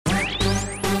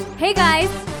Hey guys,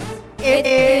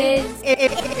 it's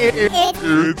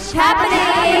happening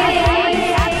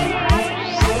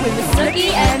with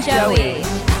Snooki and Joey.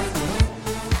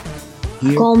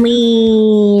 Come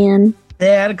in.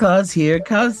 Santa Claus, here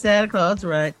comes Santa Claus,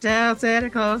 right down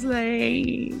Santa Claus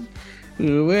Lane.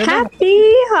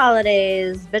 Happy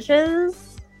holidays, bitches.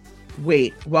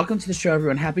 Wait, welcome to the show,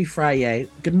 everyone. Happy Friday.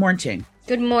 Good morning.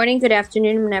 Good morning, good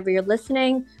afternoon, whenever you're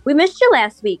listening. We missed you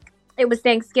last week. It was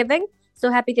Thanksgiving, so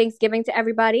happy Thanksgiving to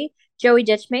everybody. Joey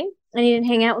ditched me, and he didn't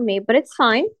hang out with me, but it's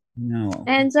fine. No.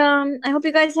 And I hope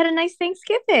you guys had a nice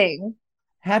Thanksgiving.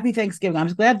 Happy Thanksgiving. I'm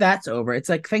glad that's over. It's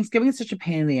like Thanksgiving is such a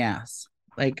pain in the ass.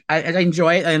 Like I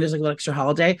enjoy it, and there's like a little extra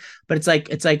holiday, but it's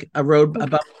like a road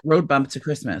bump to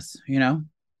Christmas, you know?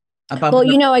 Well,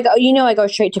 I go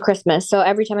straight to Christmas. So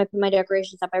every time I put my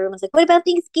decorations up, everyone's like, "What about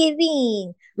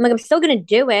Thanksgiving?" I'm like, "I'm still gonna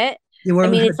do it." I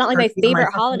mean, it's not like my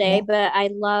favorite holiday, but I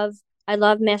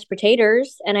love mashed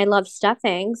potatoes and I love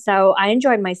stuffing, so I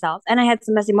enjoyed myself and I had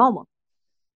some messy momo.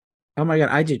 Oh my God,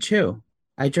 I did too.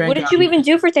 I drank. What did you even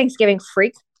do for Thanksgiving,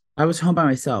 freak? I was home by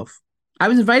myself. I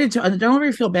was invited to. Don't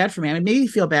ever feel bad for me. I mean, maybe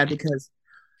feel bad because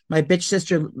my bitch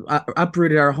sister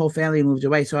uprooted our whole family and moved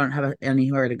away, so I don't have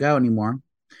anywhere to go anymore.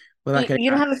 You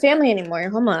don't have a family anymore.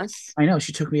 You're homeless. I know.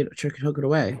 She took it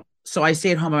away. So I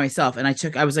stayed home by myself, and I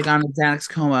was like on a Xanax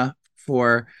coma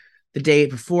for the day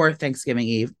before Thanksgiving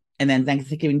Eve, and then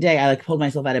Thanksgiving Day, I like pulled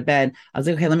myself out of bed. I was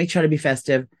like, okay, let me try to be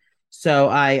festive. So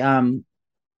I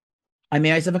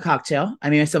made myself a cocktail.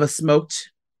 I made myself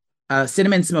a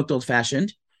cinnamon smoked old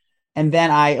fashioned. And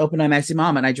then I opened my Messy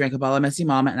Mama and I drank a bottle of Messy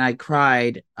Mama and I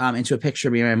cried into a picture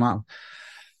of me and my mom.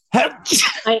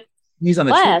 He's on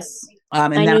the Bless.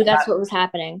 And I knew that's what was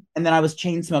happening. And then I was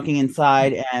chain smoking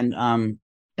inside, and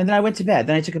then I went to bed.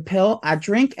 Then I took a pill, I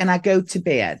drink, and I go to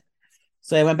bed.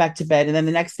 So I went back to bed, and then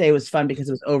the next day was fun because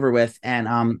it was over with.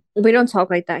 And we don't talk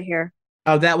like that here.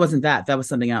 Oh, that wasn't that. That was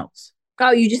something else.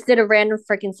 Oh, you just did a random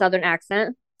freaking Southern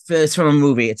accent. It's from a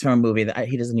movie. It's from a movie that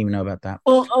he doesn't even know about that.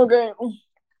 Oh, okay.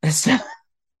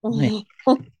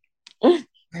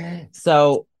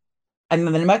 So, and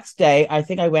then the next day, I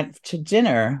think I went to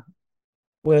dinner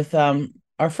with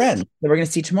our friend that we're going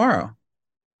to see tomorrow.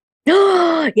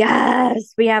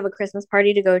 Yes, we have a Christmas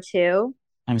party to go to.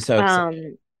 I'm so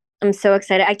excited. I'm so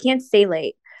excited. I can't stay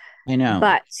late. I know.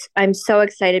 But I'm so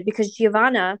excited because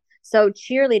Giovanna, so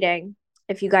cheerleading,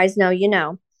 if you guys know, you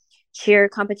know, cheer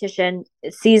competition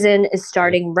season is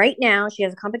starting right now. She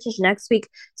has a competition next week.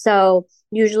 So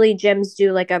usually gyms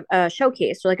do like a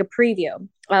showcase or like a preview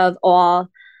of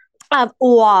all the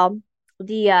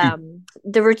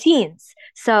routines.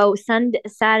 So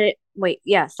Sunday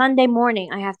morning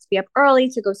I have to be up early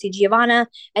to go see Giovanna,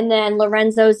 and then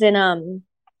Lorenzo's in a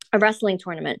wrestling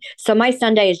tournament. So my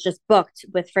Sunday is just booked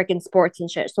with freaking sports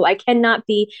and shit. So I cannot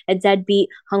be a deadbeat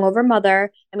hungover mother.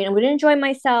 I mean, I'm going to enjoy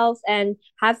myself and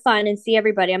have fun and see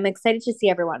everybody. I'm excited to see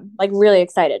everyone, like really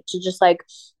excited to just like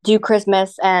do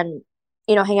Christmas and,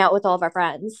 you know, hang out with all of our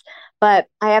friends. But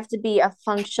I have to be a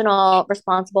functional,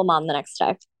 responsible mom the next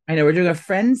day. I know we're doing a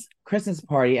friend's Christmas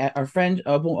party at our friend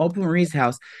Open Marie's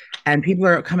house, and people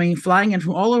are flying in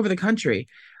from all over the country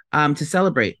to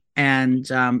celebrate. And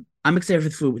I'm excited for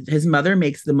the food. His mother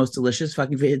makes the most delicious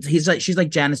fucking food. She's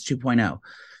like Janice 2.0.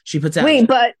 She puts out. Wait,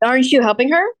 but aren't you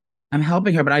helping her? I'm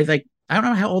helping her, but I don't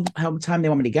know how time they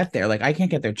want me to get there. Like I can't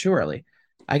get there too early.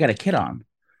 I got a kid on.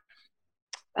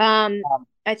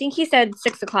 I think he said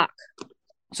 6:00.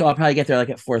 So I'll probably get there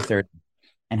like at 4:30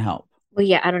 and help. Well,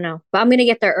 yeah, I don't know, but I'm gonna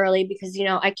get there early because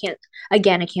I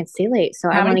can't stay late, so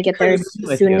I want to get there as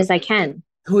soon as I can.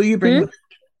 Who are you bringing?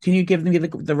 Can you give me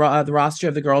the roster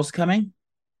of the girls coming?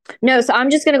 No, so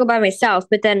I'm just gonna go by myself.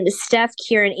 But then Steph,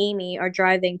 Kiera, and Amy are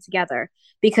driving together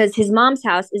because his mom's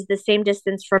house is the same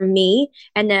distance from me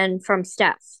and then from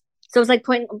Steph. So it's like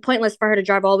pointless for her to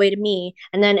drive all the way to me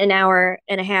and then an hour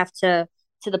and a half to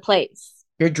the place.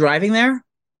 You're driving there?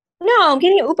 No, I'm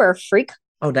getting an Uber, freak.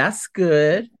 Oh, that's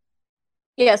good.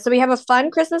 Yeah, so we have a fun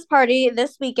Christmas party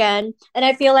this weekend, and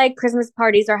I feel like Christmas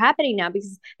parties are happening now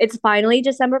because it's finally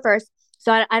December 1st.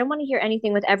 So I don't want to hear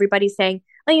anything with everybody saying,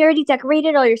 "Oh, you already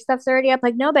decorated, all your stuff's already up."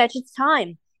 Like, no, bitch, it's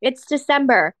time. It's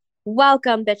December.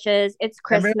 Welcome, bitches. It's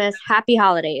Christmas. Happy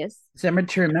holidays. December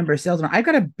to remember, sales. I've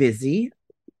got a busy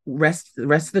the rest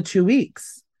of the 2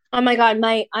 weeks. Oh my God,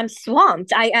 I'm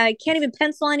swamped. I can't even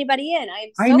pencil anybody in.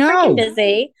 I'm so freaking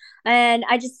busy, and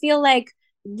I just feel like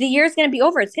the year's going to be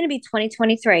over. It's going to be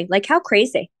 2023. Like, how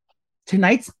crazy.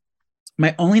 Tonight's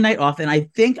my only night off, and I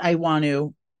think I want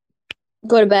to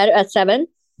go to bed at 7.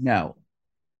 No.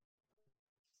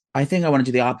 I think I want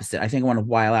to do the opposite. I think I want to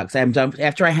while out because I'm done.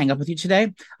 After I hang up with you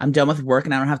today, I'm done with work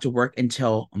and I don't have to work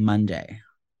until Monday.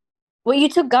 Well, you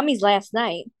took gummies last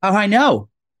night. Oh, I know.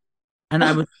 And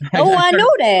I was Oh, I know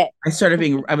that.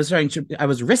 I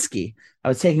was risky. I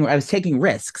was taking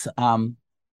risks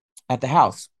at the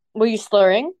house. Were you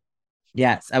slurring?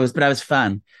 Yes, but I was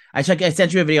fun. I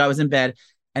sent you a video. I was in bed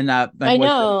and I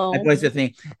know. my boy's with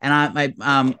me and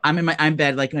I'm in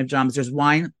bed like in my pajamas. There's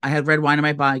wine. I had red wine in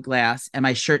my body glass and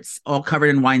my shirt's all covered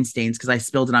in wine stains because I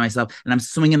spilled it on myself and I'm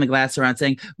swinging the glass around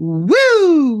saying woo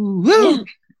woo.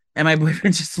 And my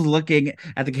boyfriend's just looking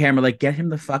at the camera like, get him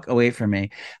the fuck away from me.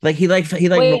 Like Wait,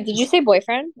 did you say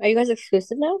boyfriend? Are you guys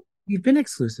exclusive now? You've been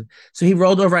exclusive. So he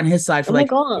rolled over on his side for Oh my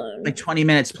God. like 20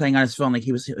 minutes playing on his phone. Like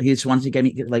he just wanted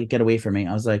to get away from me.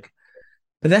 I was like,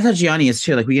 but that's how Gianni is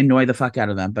too. Like we annoy the fuck out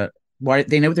of them, but why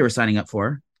they know what they were signing up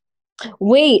for.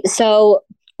 Wait, so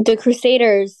the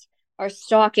Crusaders are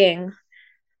stalking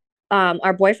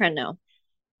our boyfriend now.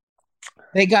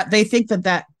 They think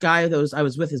that guy I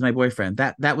was with is my boyfriend.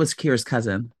 That was Kira's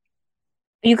cousin.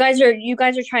 You guys are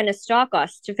trying to stalk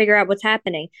us to figure out what's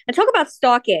happening. And talk about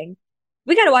stalking.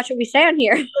 We got to watch what we say on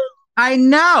here. I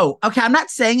know. Okay, I'm not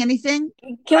saying anything.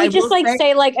 Can we just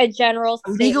say like a general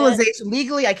statement? Legalization?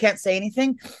 Legally, I can't say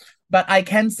anything, but I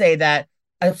can say that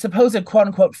a supposed quote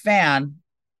unquote fan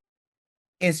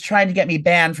is trying to get me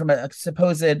banned from a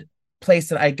supposed place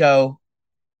that I go,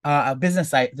 a business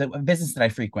that I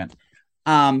frequent.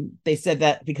 They said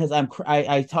that because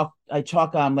I talk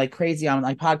like crazy on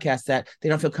my podcast that they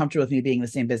don't feel comfortable with me being in the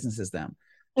same business as them.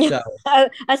 So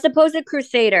a supposed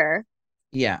Crusader.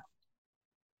 Yeah.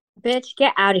 Bitch,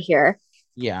 get out of here.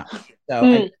 Yeah.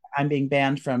 So I'm being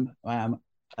banned from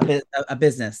a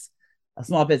business, a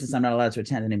small business I'm not allowed to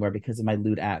attend anymore because of my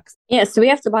lewd acts. Yeah, so we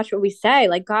have to watch what we say.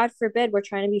 Like, God forbid we're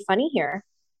trying to be funny here.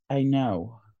 I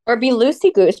know. Or be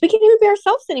loosey goose. We can't even be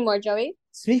ourselves anymore, Joey.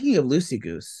 Speaking of loosey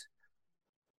goose.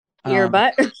 Your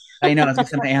butt. I know,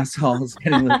 it's my asshole is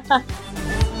getting loose.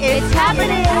 It's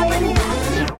happening.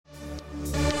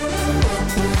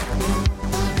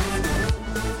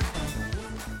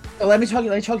 So let me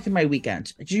talk through my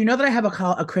weekend. Did you know that I have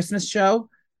a Christmas show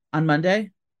on Monday?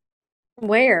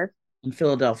 Where? In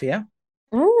Philadelphia.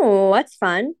 Oh, that's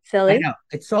fun. Philly. I know.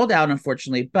 It's sold out,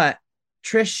 unfortunately, but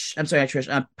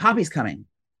Poppy's coming.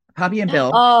 Poppy and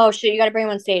Bill. Oh shit, you gotta bring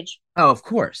him on stage. Oh, of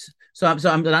course.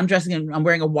 I'm dressing I'm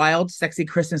wearing a wild, sexy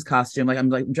Christmas costume.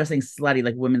 I'm dressing slutty,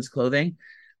 like women's clothing,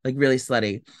 like really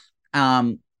slutty.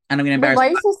 And I'm gonna embarrass. Why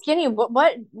are you so skinny?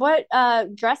 What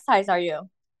dress size are you?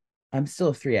 I'm still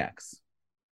a 3X.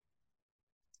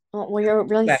 Oh, well, you're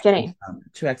really skinny.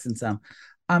 2X and some.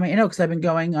 You know, because I've been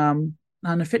going on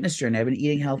a fitness journey. I've been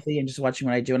eating healthy and just watching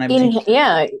what I do. And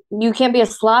yeah, you can't be a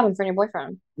slob in front of your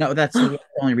boyfriend. No, that's the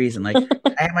only reason. Like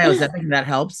I have my Ozempic and that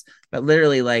helps, but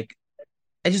literally, like,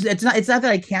 it's not that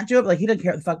I can't do it. But, like he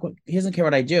doesn't care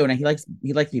what I do, and he likes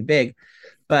me big,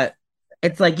 but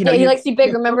it's like he likes you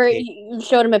big. Remember, you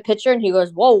showed him a picture, and he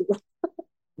goes, "Whoa!"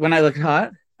 When I look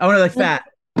hot, I want to look fat.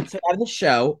 So I have the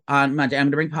show on Monday. I'm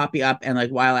gonna bring Poppy up and like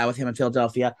while out with him in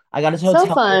Philadelphia. I got a hotel.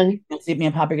 So fun. Me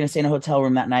and Poppy are gonna stay in a hotel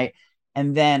room that night,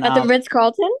 and then at the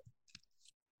Ritz-Carlton.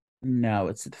 No,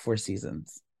 it's at the Four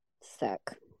Seasons. Sick.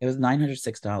 It was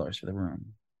 $906 for the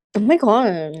room. Oh my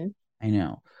God. I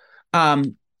know.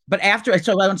 But after,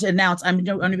 so I want to announce I'm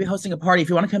going to be hosting a party. If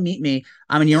you want to come meet me,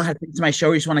 and you don't have to come to my show,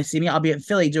 or you just want to see me, I'll be in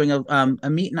Philly doing a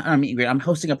meet and greet. I'm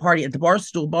hosting a party at the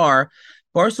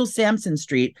Barstool Sampson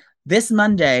Street this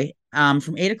Monday from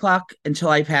 8:00 until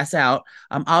I pass out.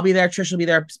 I'll be there. Trish will be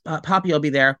there. Poppy will be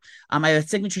there. I have a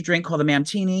signature drink called the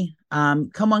Mamtini.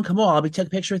 Come on. I'll be taking a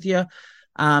picture with you.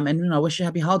 And wish you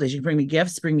happy holidays. You can bring me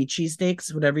gifts, bring me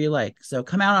cheesesteaks, whatever you like. So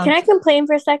come out. Can I complain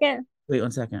for a second? Wait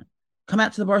 1 second. Come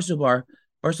out to the Barstool Bar,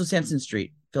 Barstool Sampson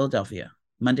Street, Philadelphia,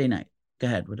 Monday night. Go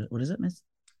ahead. What is it, miss?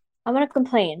 I want to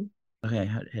complain. Okay,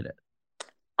 hit it.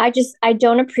 I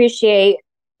don't appreciate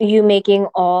you making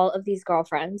all of these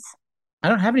girlfriends. I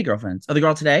don't have any girlfriends. Oh, the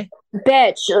girl today?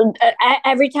 Bitch,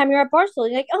 every time you're at Barstool,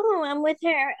 you're like, oh, I'm with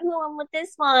her. Oh, I'm with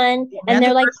this one. And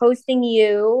they're like posting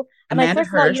you. I'm like,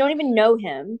 first of all, you don't even know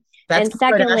him. And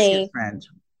secondly,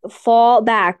 fall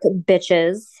back,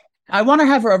 bitches. I want to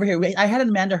have her over here. I had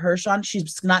Amanda Hirsch on.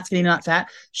 She's not skinny, not fat.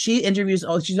 She interviews.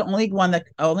 She's the only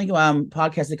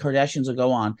podcast the Kardashians will go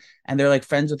on, and they're like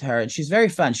friends with her. And she's very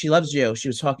fun. She loves you. She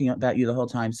was talking about you the whole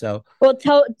time. So, well,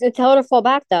 tell her to fall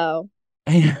back though.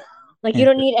 Like you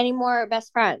don't need any more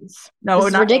best friends. No,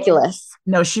 it's ridiculous.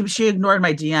 No, she ignored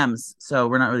my DMs, so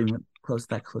we're not really close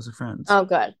of friends. Oh,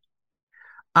 good.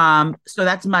 So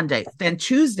that's Monday. Then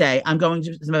Tuesday, I'm going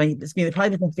to. It's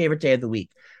probably my favorite day of the week.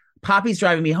 Poppy's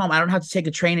driving me home. I don't have to take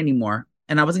a train anymore.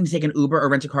 And I wasn't going to take an Uber or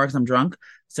rent a car because I'm drunk.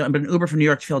 But an Uber from New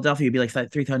York to Philadelphia would be like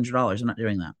 $300. I'm not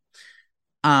doing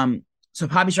that. So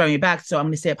Poppy's driving me back. So I'm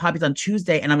going to stay at Poppy's on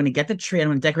Tuesday, and I'm going to get the tree. And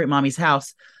I'm going to decorate Mommy's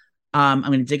house. I'm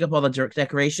going to dig up all the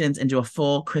decorations and do a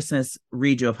full Christmas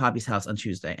redo of Poppy's house on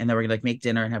Tuesday. And then we're going to like make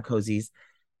dinner and have cozies.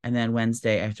 And then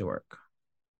Wednesday I have to work.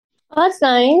 Oh, that's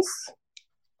nice.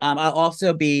 I'll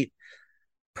also be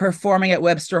performing at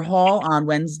Webster Hall on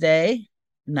Wednesday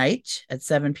night at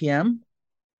 7 p.m.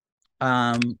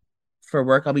 For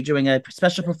work. I'll be doing a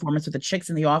special performance with the Chicks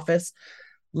in the Office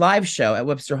live show at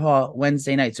Webster Hall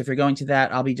Wednesday night. So if you're going to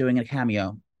that, I'll be doing a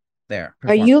cameo there.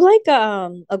 Are you like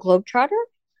a globetrotter?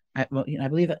 I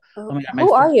believe that. Oh my God,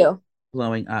 who are you?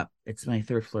 Blowing up. It's my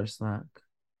third floor Slack.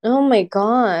 Oh my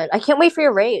God, I can't wait for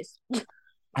your raise.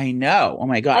 I know. Oh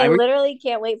my God, I literally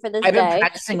can't wait for this I've day. been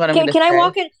practicing what I'm Can going to say. I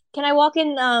walk in? Can I walk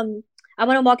in? I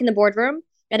want to walk in the boardroom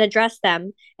and address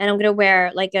them, and I'm gonna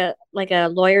wear like a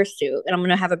lawyer suit, and I'm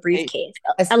gonna have a briefcase,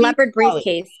 a leopard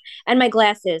briefcase, and my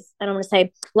glasses, and I'm gonna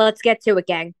say, "Let's get to it,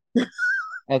 gang."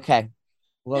 Okay,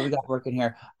 well, we got working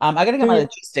here. I gotta get my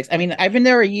logistics. I mean, I've been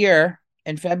there a year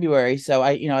in February, so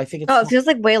I think it's. Oh, it feels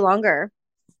like way longer.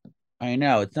 I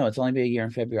know it's only been a year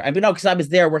in February. I mean, no, because I was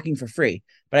there working for free,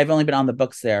 but I've only been on the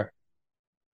books there,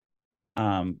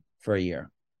 for a year.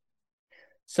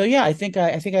 So yeah, I think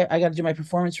I got to do my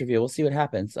performance review. We'll see what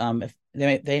happens. If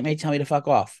they may tell me to fuck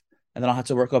off, and then I'll have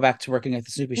to go back to working at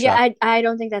the Snoopy shop. Yeah, I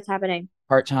don't think that's happening.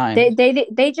 Part-time.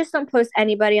 They just don't post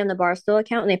anybody on the Barstool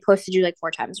account, and they posted you like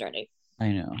 4 times already.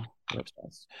 I know.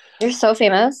 You're so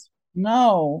famous.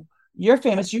 No, you're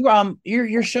famous.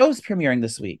 Your show's premiering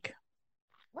this week.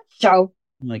 What show?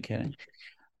 I'm like kidding.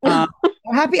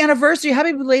 Happy anniversary!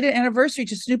 Happy belated anniversary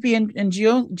to Snoopy and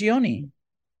Gioni.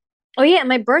 Oh yeah,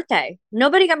 my birthday.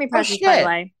 Nobody got me presents, by the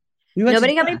way.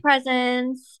 Nobody got me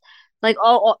presents. Like,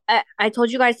 I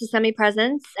told you guys to send me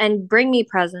presents and bring me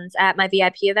presents at my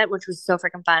VIP event, which was so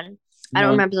freaking fun. I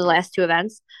don't remember the last 2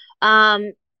 events.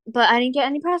 But I didn't get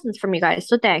any presents from you guys,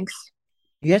 so thanks.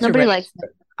 Nobody likes it.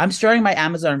 I'm starting my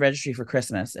Amazon registry for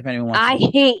Christmas. If anyone wants, I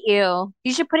hate you.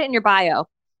 You should put it in your bio.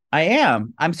 I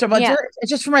am. I'm so much. Yeah. It's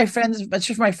just for my friends. It's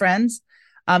just for my friends.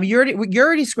 You're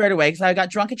already squared away because I got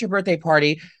drunk at your birthday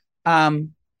party. And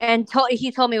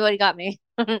he told me what he got me.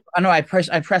 I know. I pressed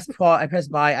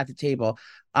buy at the table.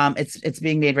 It's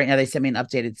being made right now. They sent me an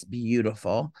update. It's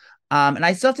beautiful. And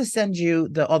I still have to send you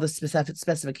all the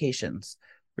specifications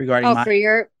regarding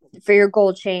for your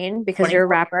gold chain because you're a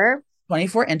rapper.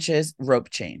 24 inches rope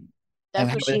chain.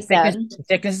 That's what she said. The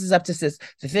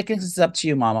thickness is up to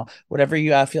you, Mama. Whatever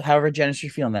you feel, however generous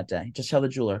you're feeling that day. Just tell the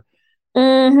jeweler.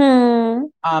 Mm-hmm.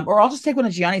 Or I'll just take one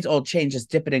of Gianni's old chains, just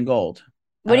dip it in gold.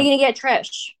 What are you gonna get,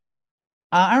 Trish?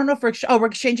 I don't know if we're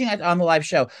exchanging it on the live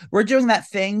show. We're doing that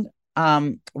thing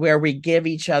where we give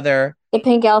each other the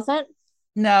pink elephant.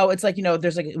 No, it's like,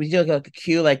 there's like we do like a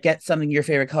cue, like get something your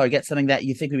favorite color, get something that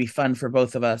you think would be fun for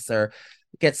both of us, or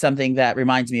get something that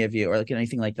reminds me of you, or like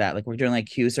anything like that. Like we're doing like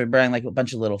cues, so we're buying like a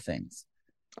bunch of little things.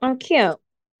 Oh, cute.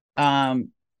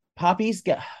 Poppies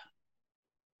get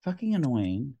fucking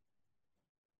annoying.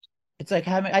 It's like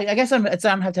having, I guess I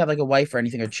don't have to have like a wife or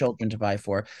anything or children to buy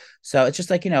for. So it's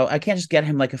just like, I can't just get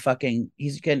him like a fucking,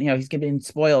 he's getting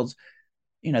spoiled,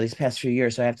 these past few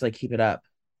years. So I have to like keep it up.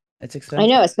 It's expensive. I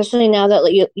know, especially now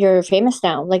that you're famous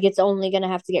now. Like it's only going to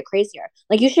have to get crazier.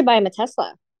 Like you should buy him a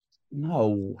Tesla.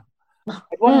 No.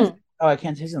 I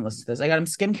can't. He doesn't listen to this. I got him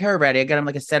skincare ready. I got him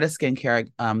like a set of skincare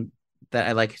that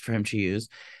I like for him to use.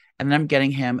 And then I'm getting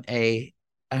him I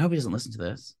hope he doesn't listen to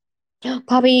this.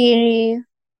 Puppy.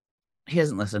 He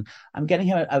doesn't listen. I'm getting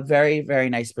him a very, very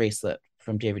nice bracelet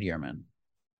from David Yurman.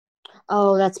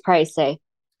 Oh, that's pricey.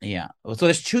 Yeah. So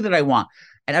there's 2 that I want.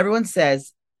 And everyone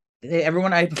says,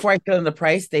 before I tell them the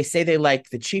price, they say they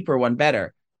like the cheaper one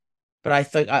better. But I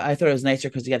thought it was nicer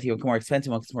because you got the more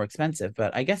expensive one. It's more expensive.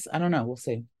 But I guess, I don't know. We'll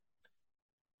see.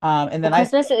 And then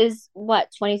Christmas is what,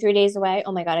 23 days away?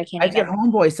 Oh my God, I can't. I have to get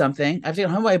Homeboy something. I have to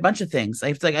get Homeboy a bunch of things.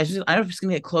 I'm just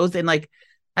gonna get clothes and like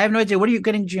I have no idea. What are you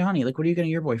getting, Gianni? Like, what are you getting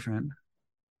your boyfriend?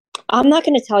 I'm not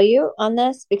going to tell you on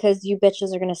this because you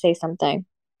bitches are going to say something.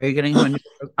 Are you getting him?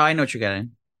 I know what you're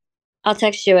getting. I'll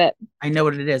text you it. I know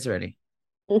what it is already.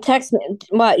 Text me.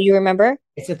 What? You remember?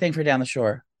 It's the thing for down the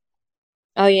shore.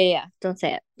 Oh, yeah. Don't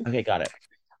say it. Okay, got it.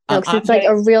 No, because it's like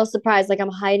a real surprise. Like I'm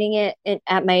hiding it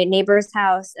at my neighbor's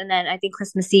house, and then I think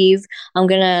Christmas Eve I'm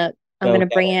gonna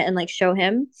bring it and like show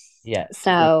him. Yeah.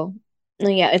 So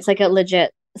yeah, it's like a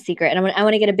legit secret, and I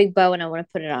want to get a big bow and I want to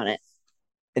put it on it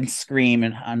and scream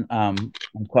and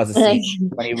cause a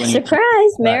scene.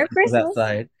 Surprise! Merry Christmas.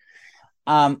 Outside.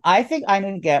 I think I'm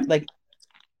gonna get like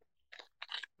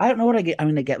I don't know what I'm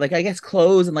gonna get. Like I guess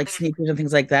clothes and like sneakers and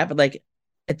things like that. But like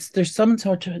they're so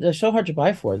hard to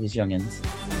buy for these youngins.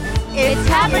 It's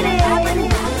happening.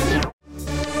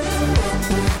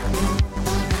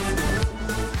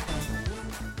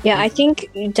 Yeah, I think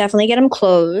you definitely get him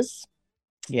clothes.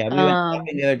 Yeah, we went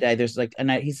shopping the other day. There's like, and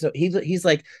he's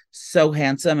like so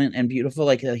handsome and beautiful.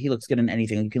 Like he looks good in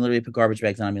anything. You can literally put garbage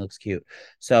bags on him. He looks cute.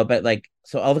 So, but like,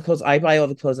 so all the clothes I buy, all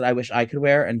the clothes that I wish I could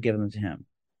wear, and give them to him.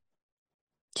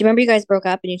 Do you remember you guys broke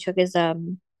up and you took his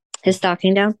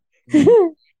stocking down?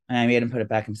 Mhm. And I made him put it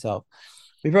back himself.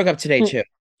 We broke up today too.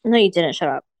 No, you didn't. Shut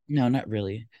up. No, not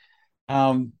really.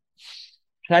 Um,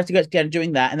 so I have to get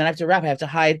doing that, and then I have to wrap. I have to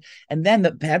hide, and then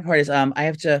the bad part is, I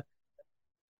have to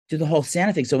do the whole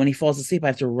Santa thing. So when he falls asleep, I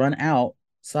have to run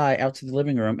outside out to the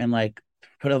living room and like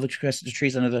put all the Christmas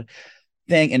trees under the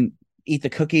thing and eat the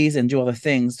cookies and do all the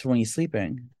things for when he's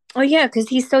sleeping. Oh yeah, because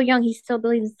he's so young. He still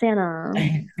believes in Santa.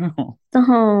 I know.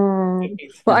 Oh.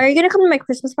 Well, are you gonna come to my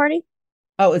Christmas party?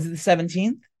 Oh, is it the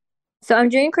 17th? So I'm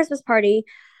doing a Christmas party.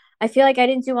 I feel like I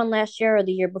didn't do one last year or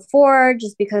the year before,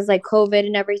 just because like COVID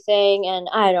and everything, and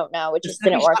I don't know, it The just Snooki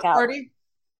didn't work Shop out. party?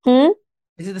 Hmm?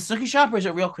 Is it the Snooki Shop or is it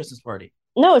a real Christmas party?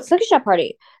 No, it's Cookie Shop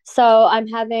party. So I'm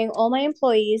having all my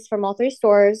employees from all three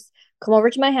stores come over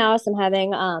to my house. I'm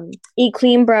having Eat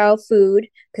Clean Bro food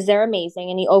because they're amazing,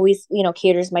 and he always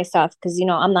caters my stuff because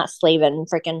I'm not slaving and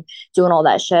freaking doing all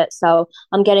that shit. So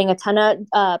I'm getting a ton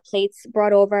of plates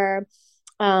brought over.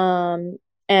 Um,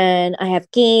 and I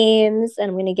have games, and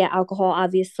I'm gonna get alcohol,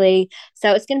 obviously.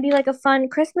 So it's gonna be like a fun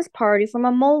Christmas party for my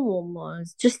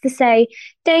moms, just to say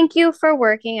thank you for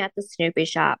working at the Snoopy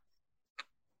shop.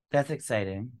 That's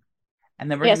exciting.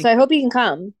 And then we're Yeah, gonna so I hope you can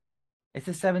come. it's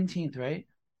the 17th, right?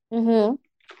 Mm-hmm.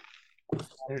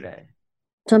 Saturday.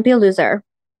 Don't be a loser.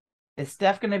 Is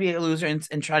Steph gonna be a loser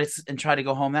and try to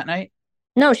go home that night?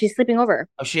 No, she's sleeping over.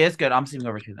 Oh, she is good. I'm sleeping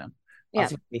over too then. I'll Yeah.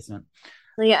 sleep in the basement.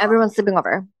 So yeah, everyone's sleeping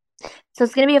over. So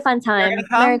it's gonna be a fun You're time. gonna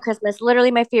Merry come? Christmas.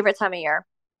 Literally my favorite time of year.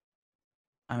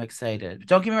 I'm excited.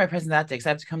 Don't give me my present that day because I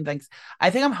have to come. Thanks. I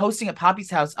think I'm hosting at Poppy's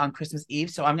house on Christmas Eve,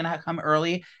 so I'm gonna come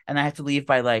early and I have to leave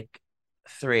by like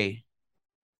 3.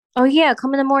 Oh yeah,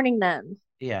 come in the morning then.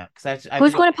 Yeah, because I have to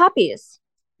Who's go. going to Poppy's?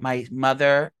 My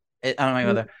mother, I don't know my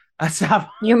mother. Stop.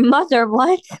 Your mother,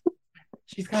 what?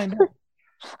 She's coming back.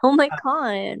 Oh my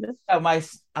God. So my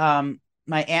aunt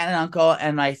and uncle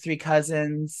and my 3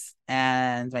 cousins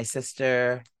and my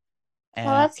sister Oh, and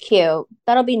that's cute.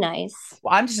 That'll be nice.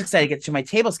 well, I'm just excited to get to my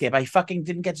tablescape. I fucking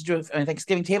didn't get to do it on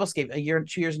Thanksgiving tablescape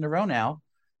 2 years in a row now.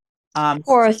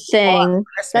 Poor So on thing.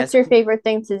 That's Christmas, your favorite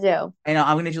thing to do. I know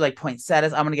I'm gonna do like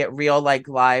poinsettias. I'm gonna get real like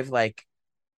live like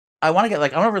I want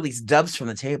to release dubs from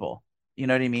the table. You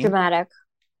know what I mean? Dramatic.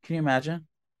 Can you imagine?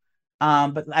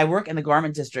 But I work in the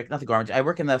garment district, not the garment. I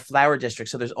work in the flower district,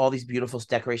 so there's all these beautiful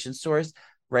decoration stores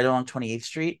right along 28th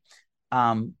Street.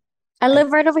 I And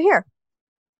live right over here.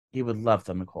 you would love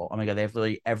them, Nicole. Oh my God, they have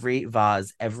literally every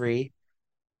vase, every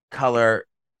color.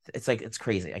 It's like it's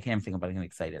crazy. I can't even think about it. I'm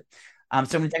excited. So I'm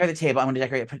gonna decorate the table. I'm gonna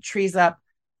decorate, put trees up,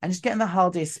 and just get in the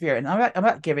holiday spirit. And I'm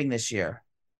not giving this year,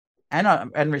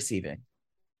 and receiving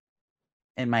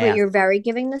in my Wait, ass. you're very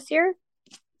giving this year?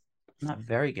 I'm not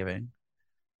very giving.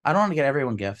 I don't want to get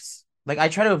everyone gifts. Like I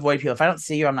try to avoid people. If I don't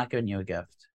see you, I'm not giving you a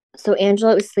gift. So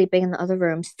Angela is sleeping in the other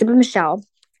room. Stupid Michelle.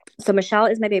 So Michelle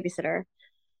is my babysitter.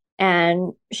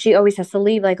 And she always has to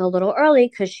leave like a little early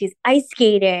because she's ice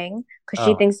skating because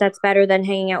she Oh, thinks that's better than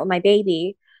hanging out with my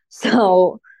baby.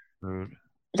 So rude.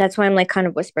 that's why I'm like kind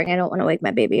of whispering. I don't want to wake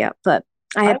my baby up. But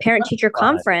I I had parent love teacher God.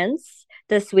 conference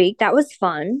this week. That was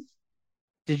fun.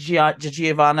 Did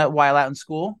Giovanna while out in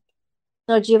school?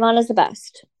 No, Giovanna's the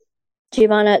best.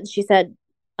 Giovanna, she said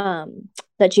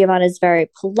that Giovanna is very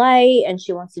polite and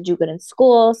she wants to do good in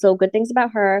school. So good things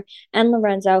about her and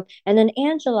Lorenzo. And then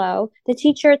Angelo, the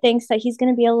teacher, thinks that he's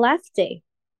going to be a lefty.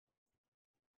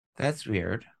 That's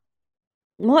weird.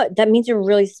 What? That means you're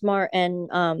really smart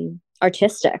and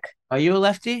artistic. Are you a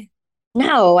lefty?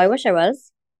 No, I wish I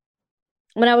was.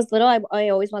 When I was little, I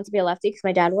always wanted to be a lefty because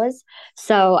my dad was.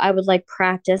 So I would like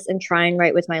practice and try and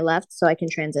write with my left so I can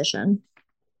transition.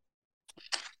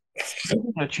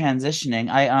 Transitioning.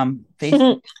 I faced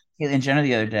Caitlyn Jenner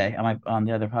the other day on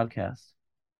the other podcast.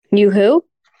 You who?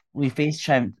 We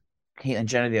FaceTimed Caitlyn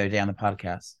Jenner the other day on the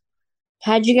podcast.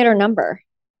 How'd you get her number?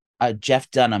 Jeff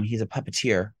Dunham. He's a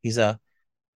puppeteer. He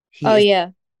Oh is yeah.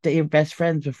 they were best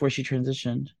friends before she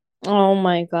transitioned. Oh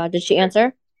my God. Did she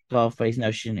answer? Golf face.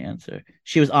 No, she didn't answer.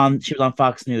 She was on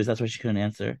Fox News. That's why she couldn't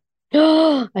answer.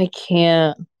 I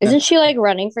can't. Isn't she like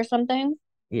running for something?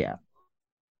 Yeah.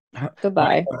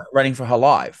 Goodbye. Running for her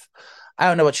life. I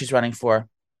don't know what she's running for,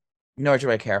 nor do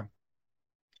I care.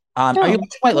 Are you No. watching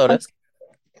White Lotus?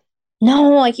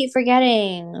 No, I keep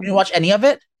forgetting. You didn't watch any of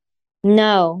it?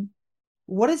 No.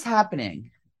 What is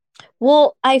happening?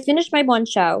 Well, I finished my one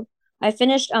show. I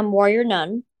finished Warrior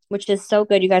Nun. which is so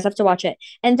good. You guys have to watch it.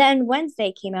 And then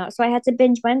Wednesday came out, so I had to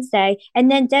binge Wednesday, and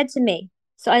then Dead to Me.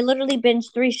 So I literally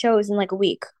binged 3 shows in like a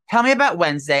week. Tell me about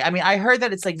Wednesday. I mean, I heard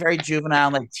that it's like very juvenile,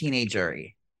 like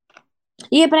teenager-y.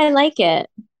 Yeah, but I like it.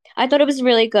 I thought it was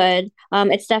really good.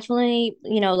 It's definitely,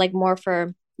 like more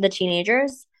for the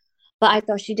teenagers, but I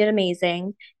thought she did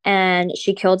amazing and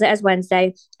she killed it as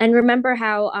Wednesday. And remember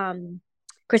how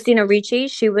Christina Ricci,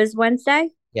 she was Wednesday?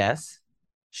 Yes.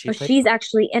 She Oh, played. she's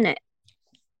actually in it.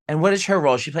 And what is her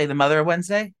role? She played the mother of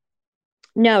Wednesday?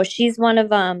 No, she's one of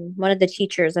the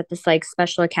teachers at this like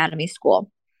special academy school.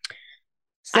 I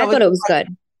So thought it was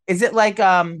good. is it like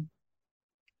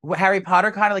Harry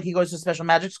Potter kind of like he goes to special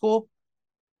magic school?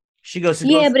 She goes to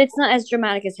Yeah, ghost but it's not as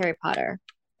dramatic as Harry Potter.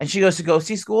 and she goes to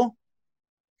ghosty school?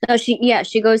 No,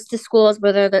 she goes to schools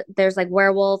where there's like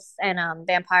werewolves and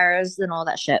vampires and all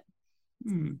that shit.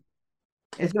 Hmm.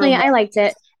 Is there So a, yeah, I liked it.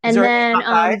 is And there any then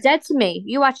top guys? Dead to Me.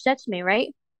 You watched Dead to Me,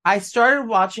 right? I started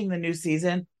watching the new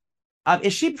season.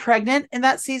 Is she pregnant in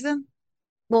that season?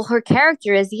 Well, her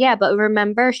character is, yeah, but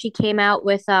remember she came out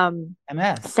with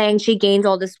MS. saying she gained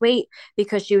all this weight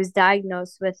because she was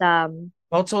diagnosed with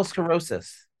Multiple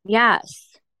sclerosis. yes.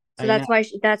 So I know.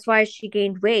 that's why she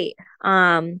gained weight.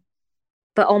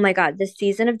 But oh my God, this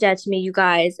season of Dead to Me, you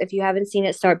guys, if you haven't seen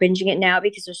it, start binging it now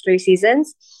because there's 3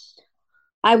 seasons.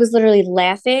 I was literally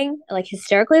laughing, like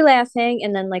hysterically laughing,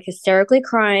 and then like hysterically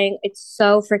crying. It's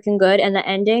so freaking good. And the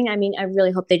ending, I mean, I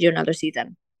really hope they do another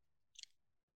season.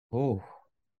 Oh,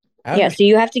 Yeah, so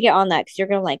you have to get on that because you're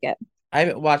gonna like it. I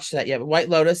haven't watched that yet. But White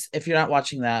Lotus, if you're not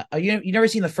watching that, you never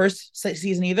seen the first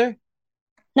season either?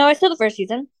 No, I saw the first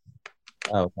season.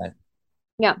 Oh, okay.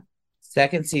 Yeah.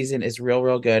 Second season is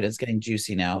real good. It's getting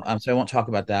juicy now. So I won't talk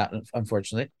about that,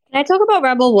 unfortunately. Can I talk about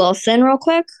Rebel Wilson real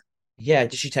quick? Yeah,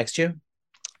 did she text you?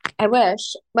 I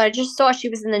wish, but I just saw she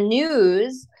was in the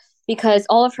news because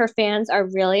all of her fans are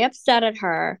really upset at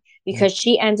her because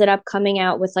she ended up coming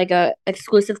out with like a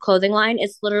exclusive clothing line.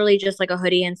 It's literally just like a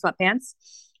hoodie and sweatpants.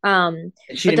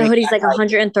 She But didn't the make hoodie's like that.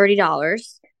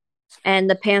 $130 and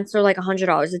the pants are like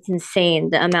 $100. It's insane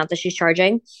the amount that she's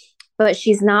charging. But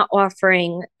she's not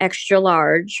offering extra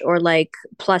large or like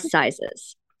plus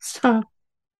sizes. Stop.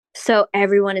 So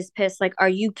everyone is pissed. Like, are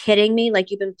you kidding me? Like,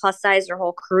 you've been plus size your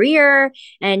whole career,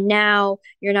 and now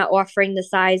you're not offering the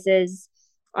sizes,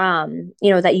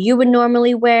 that you would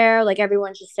normally wear. Like,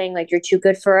 everyone's just saying, like, you're too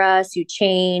good for us. You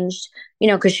changed,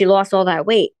 because she lost all that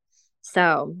weight.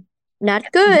 So, not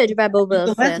good, Rebel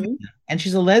Wilson. And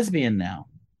she's a lesbian now.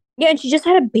 Yeah, and she just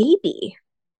had a baby.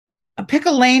 Pick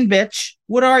a lane, bitch.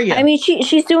 What are you? I mean,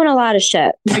 she's doing a lot of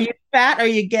shit. Are you fat? Are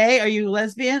you gay? Are you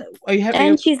lesbian?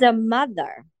 And she's a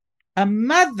mother. A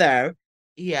mother?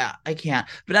 Yeah, I can't.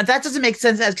 But that doesn't make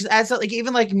sense as like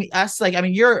even like us, like I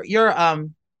mean, you're you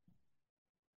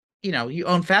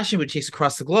own fashion boutiques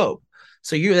across the globe.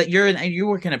 So you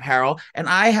work in apparel, and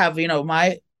I have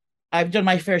I've done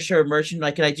my fair share of merchant,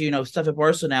 like I do stuff at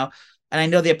Barstool now, and I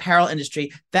know the apparel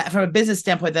industry. That from a business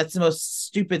standpoint, that's the most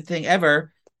stupid thing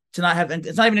ever to not have. And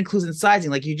it's not even including sizing.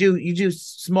 Like you do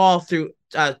small through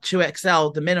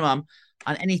 2XL, the minimum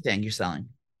on anything you're selling.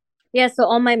 Yeah, so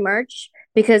all my merch,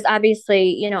 because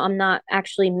obviously, I'm not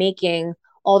actually making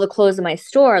all the clothes in my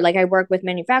store. Like I work with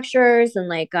manufacturers and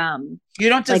like You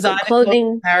don't design like clothing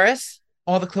in Paris?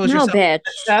 All the clothes no, yourself?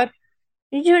 bitch.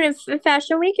 You're doing a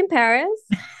fashion week in Paris.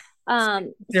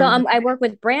 So I work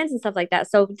with brands and stuff like that.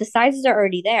 So the sizes are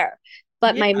already there.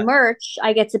 But my merch,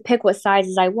 I get to pick what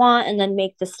sizes I want and then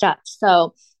make the stuff.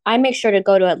 So I make sure to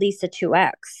go to at least a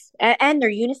 2X. And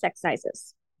they're unisex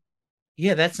sizes.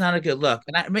 Yeah, that's not a good look.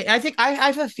 And I mean, I think I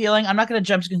have a feeling, I'm not going to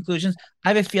jump to conclusions. I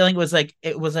have a feeling it was like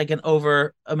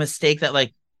a mistake that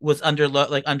like was under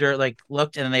looked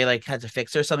and then they like had to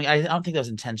fix her or something. I don't think that was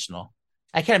intentional.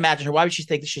 I can't imagine her. Why would she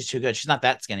think that she's too good? She's not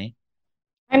that skinny.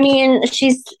 I mean,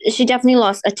 she definitely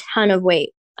lost a ton of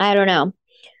weight. I don't know.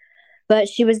 But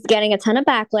she was getting a ton of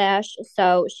backlash.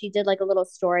 So she did like a little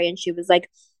story and she was like,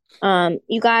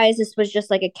 you guys, this was just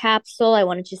like a capsule. I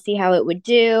wanted to see how it would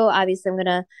do. Obviously, I'm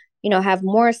gonna have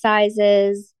more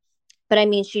sizes. But I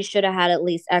mean, she should have had at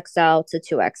least XL to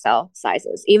 2XL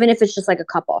sizes, even if it's just like a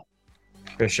couple.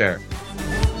 For sure.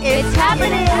 It's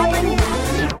happening.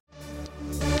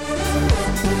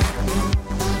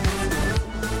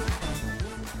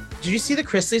 Did you see the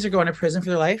Chrisleys are going to prison for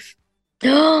their life?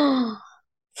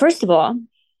 First of all,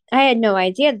 I had no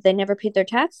idea that they never paid their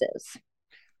taxes.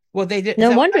 Well, they did.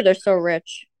 No wonder they're so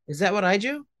rich. Is that what I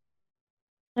do?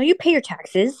 No, you pay your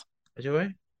taxes. Do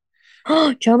I?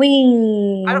 Oh,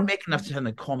 Joey. I don't make enough to have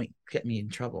them get me in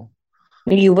trouble.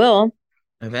 You will.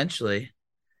 Eventually.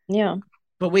 Yeah.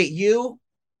 But wait, you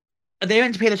They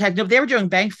went to pay their tax. No, they were doing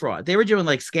bank fraud. They were doing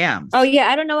like scams. Oh yeah,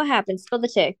 I don't know what happened. Spill the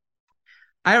tea.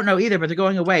 I don't know either, but they're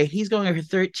going away. He's going away for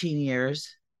 13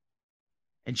 years,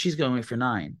 and she's going away for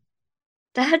 9.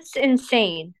 That's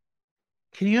insane.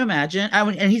 Can you imagine?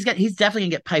 And he's definitely gonna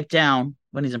get piped down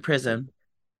when he's in prison.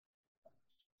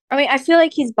 I mean, I feel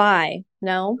like he's bi.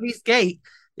 No, He's gay.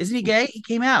 Isn't he gay? He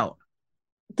came out.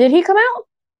 did he come out?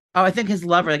 Oh, I think his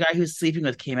lover, the guy he was sleeping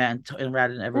with, came out and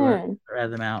ratted everywhere, Hmm.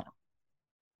 ratted them out.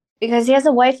 Because he has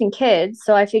a wife and kids,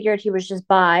 so I figured he was just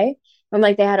bi. I'm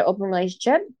like they had an open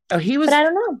relationship, Oh, but I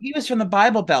don't know. he was from the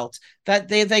Bible Belt. That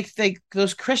they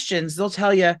those Christians, they'll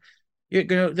tell you you're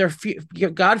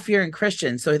God fearing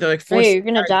Christians, so they're like Oh, yeah, forced you're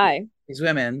gonna die. these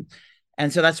women,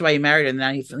 and so that's why he married her. And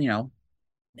now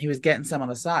he was getting some on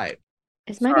the side.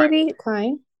 Is my Sorry. baby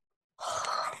crying?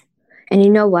 And you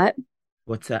know what?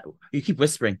 What's that? You keep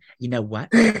whispering. You know what?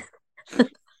 I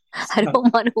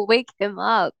don't want to wake him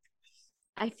up.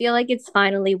 I feel like it's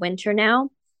finally winter now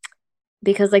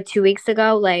because like 2 weeks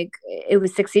ago, like it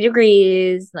was 60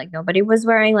 degrees. Like nobody was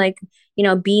wearing like,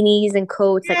 beanies and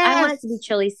coats. Like I want it to be Yes.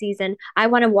 chilly season. I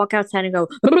want to walk outside and go,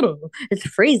 it's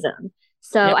freezing.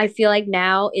 So Yep. I feel like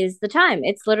now is the time.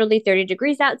 It's literally 30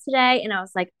 degrees out today. And I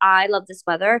was like, I love this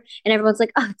weather. And everyone's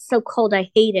like, oh, it's so cold. I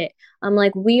hate it. I'm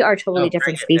like, we are totally Oh, bring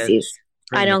different it, bitch. species.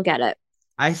 I Bring it. don't get it.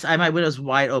 My window's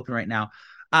wide open right now.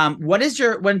 What is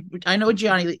your when I know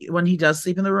Gianni when he does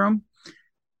sleep in the room,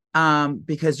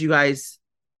 because you guys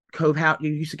you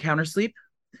used to counter sleep.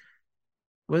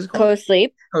 What is it called?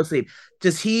 Co-sleep. Co-sleep.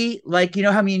 Does he like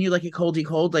how me and you like it coldy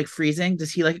cold, like freezing?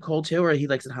 Does he like it cold too, or he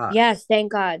likes it hot? Yes,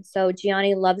 thank God. So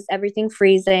Gianni loves everything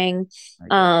freezing.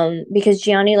 Okay. Because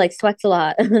Gianni like sweats a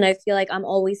lot and I feel like I'm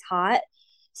always hot.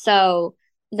 So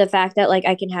the fact that like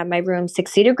I can have my room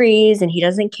 60 degrees and he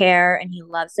doesn't care and he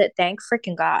loves it, thank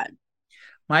freaking God.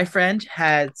 My friend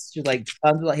had like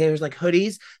he was like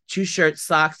hoodies, 2 shirts,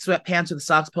 socks, sweatpants with the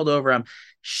socks pulled over him,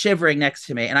 shivering next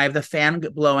to me, and I have the fan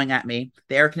blowing at me,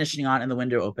 the air conditioning on, and the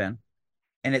window open,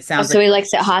 and it Oh, sounds so like he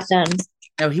likes it hot then.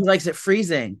 no, he likes it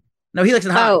freezing. No, he likes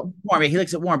it hot, Oh, warm. Yeah, he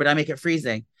likes it warm, but I make it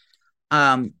freezing.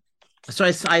 Um, so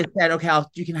I said, okay,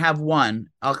 you can have one.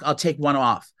 I'll take one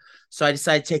off. So I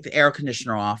decided to take the air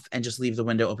conditioner off and just leave the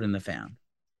window open in the fan.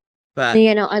 But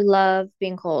I love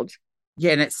being cold.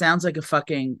 yeah, and it sounds like it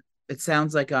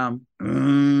sounds like the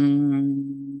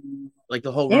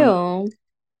whole room. Ew.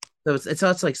 So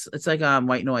it's like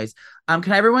white noise.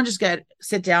 Can everyone just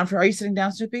sit down are you sitting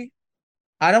down, Snoopy?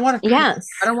 I don't want to Yes.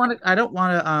 I don't want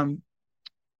to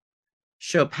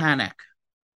show panic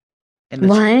in the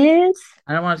What? I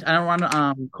don't want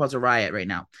to cause a riot right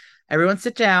now. Everyone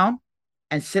sit down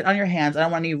and sit on your hands. I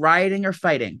don't want any rioting or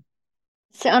fighting.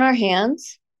 Sit on our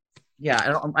hands. Yeah,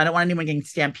 I don't want anyone getting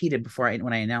stampeded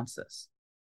when I announce this.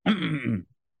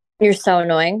 You're so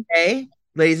annoying. Hey,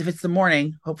 ladies, if it's the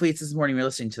morning, hopefully it's this morning you're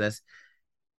listening to this.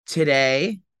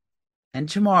 Today and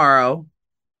tomorrow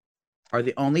are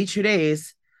the only 2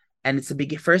 days, and it's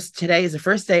today is the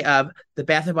first day of the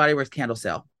Bath and Body Works candle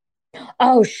sale.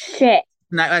 Oh shit.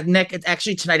 Nick, it's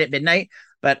actually tonight at midnight,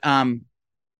 but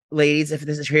ladies, if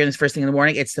this is hearing this first thing in the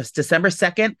morning, it's December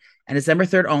 2nd and December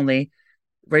 3rd only.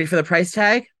 Ready for the price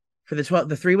tag for the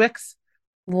 3 wicks?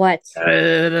 What?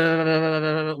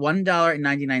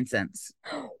 $1.99.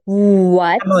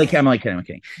 What? I'm only kidding. I'm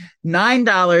kidding.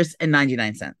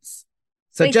 $9.99.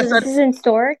 So Wait, so this is in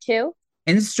store too?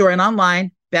 In store and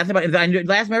online. Bath and Body.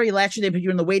 Last year they put you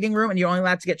in the waiting room, and you're only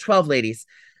allowed to get 12 ladies.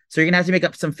 So you're gonna have to make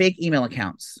up some fake email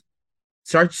accounts.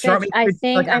 Start. Bitch, I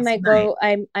think I might go.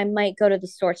 I might go to the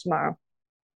store tomorrow.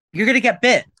 You're gonna get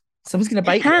bit. Someone's gonna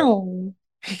bite you. How?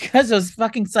 Because those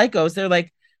fucking psychos,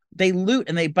 they loot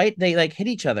and they bite. They like hit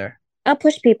each other. I'll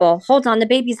push people. Hold on, the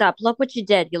baby's up. Look what you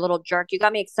did, you little jerk. You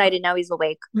got me excited. Now he's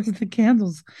awake. Look at the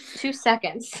candles. 2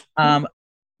 seconds. But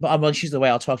while she's away,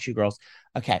 I'll talk to you girls.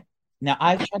 Okay. Now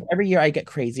every year I get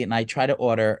crazy and I try to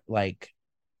order like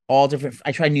all different.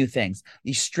 I try new things.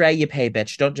 You stray, you pay,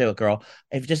 bitch. Don't do it, girl.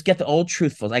 If you just get the old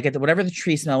truthfuls, I get whatever the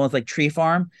tree smell was, like Tree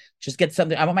Farm. Just get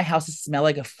something. I want my house to smell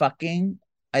like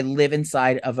I live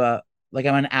inside of like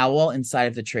I'm an owl inside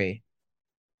of the tree.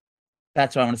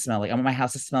 That's what I want to smell like. I want my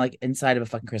house to smell like inside of a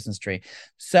fucking Christmas tree.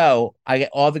 So I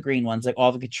get all the green ones, like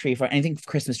all the tree for anything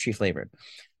Christmas tree flavored.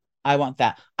 I want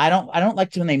that. I don't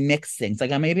like when they mix things. Like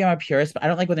maybe I'm a purist, but I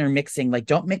don't like when they're mixing. Like,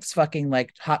 don't mix fucking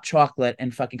like hot chocolate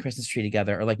and fucking Christmas tree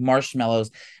together, or like marshmallows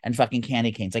and fucking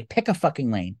candy canes. Like, pick a fucking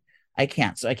lane. I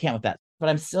can't. So I can't with that. But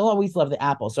I'm still always love the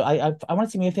apple. So I want to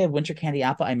see maybe if they have winter candy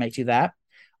apple. I might do that,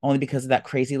 only because of that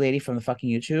crazy lady from the fucking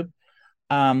YouTube.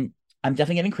 I'm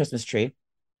definitely getting Christmas tree.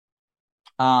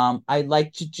 I'd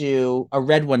like to do a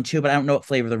red one too, but I don't know what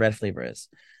flavor the red flavor is.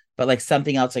 but like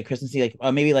something else like Christmassy, like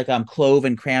maybe like clove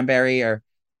and cranberry, or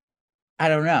I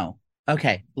don't know.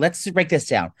 Okay, let's break this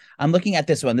down. I'm looking at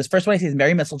this one. This first one I see is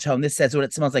Merry Mistletoe, and this says what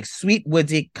it smells like: sweet,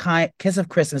 woodsy, kiss of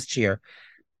Christmas cheer.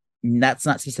 That's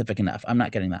not specific enough. I'm not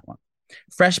getting that one.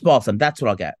 Fresh balsam, that's what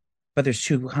I'll get. But there's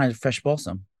two kinds of fresh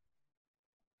balsam.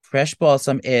 Fresh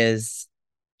balsam is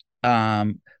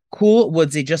cool,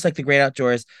 woodsy, just like the great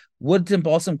outdoors. Woods and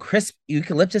balsam, crisp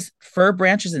eucalyptus, fir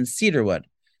branches, and cedarwood.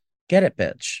 Get it,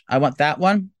 bitch. I want that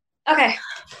one. Okay.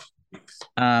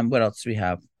 What else do we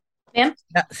have? Ma'am?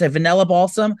 So vanilla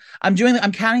balsam. I'm going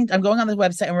on the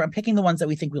website and I'm picking the ones that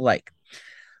we think we like.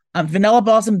 Vanilla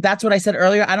balsam, that's what I said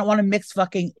earlier. I don't want to mix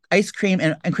fucking ice cream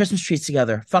and Christmas trees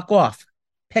together. Fuck off.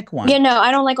 Pick one. Yeah, no,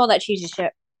 I don't like all that cheesy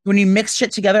shit. When you mix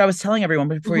shit together, I was telling everyone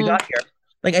before you got here.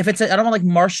 Like if I don't want like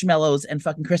marshmallows and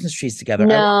fucking Christmas trees together.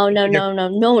 No. One or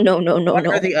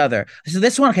the other. So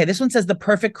this one, okay, this one says the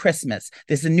perfect Christmas.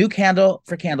 This is a new candle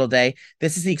for Candle Day.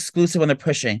 This is the exclusive one they're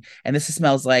pushing. And this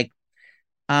smells like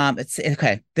it's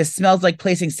okay. This smells like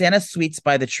placing Santa's sweets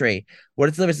by the tree. What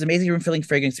it delivers is an amazing room-filling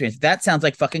fragrance experience. That sounds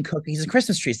like fucking cookies and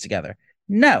Christmas trees together.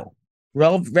 No.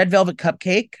 Red velvet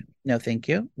cupcake. No, thank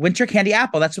you. Winter candy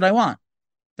apple. That's what I want.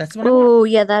 That's what I want. Oh,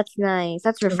 yeah, that's nice.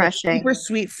 That's refreshing. Super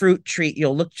sweet fruit treat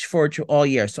you'll look forward to all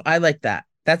year. So I like that.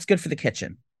 That's good for the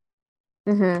kitchen.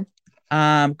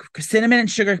 Mm-hmm. Cinnamon and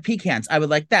sugar pecans. I would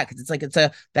like that because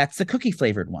that's the cookie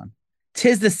flavored one.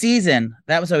 'Tis the season.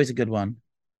 That was always a good one.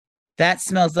 That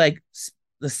smells like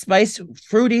the spiced,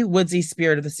 fruity, woodsy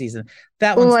spirit of the season.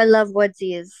 That one. Oh, I love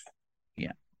woodsies.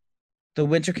 Yeah. The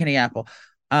winter candy apple.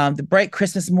 The bright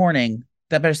Christmas morning.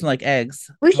 That better smell like eggs.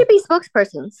 We should be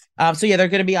spokespersons. So yeah, they're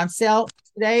going to be on sale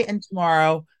today and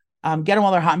tomorrow. Get them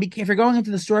while they're hot. And if you're going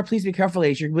into the store, please be careful,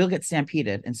 ladies. You will get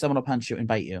stampeded, and someone will punch you and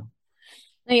bite you.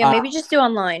 Oh, yeah, maybe just do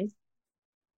online.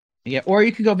 Yeah, or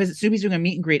you can go visit. Snoopy's doing a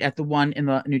meet and greet at the one in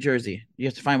the New Jersey. You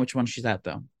have to find which one she's at,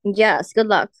 though. Yes, good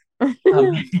luck.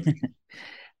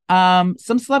 Some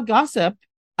celeb gossip.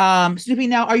 Snoopy,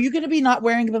 now are you going to be not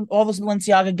wearing all those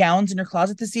Balenciaga gowns in your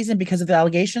closet this season because of the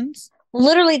allegations?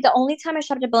 Literally, the only time I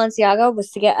shopped at Balenciaga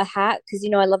was to get a hat because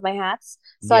I love my hats.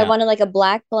 So I wanted like a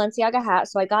black Balenciaga hat,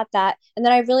 so I got that. And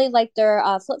then I really liked their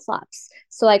flip flops,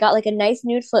 so I got like a nice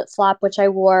nude flip flop, which I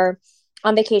wore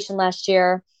on vacation last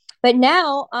year. But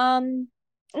now, I'm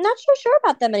not so sure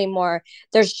about them anymore.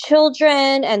 There's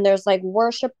children and there's like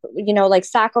worship, like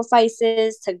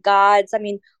sacrifices to gods. I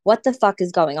mean, what the fuck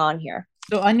is going on here?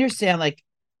 So understand like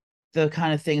the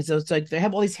kind of things. So it's like they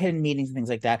have all these hidden meetings and things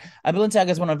like that. Balenciaga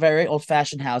is one of a very old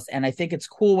fashioned house, and I think it's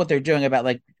cool what they're doing about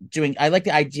like doing. I like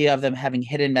the idea of them having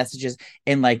hidden messages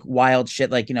in like wild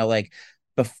shit, like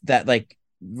that like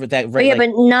that. But yeah,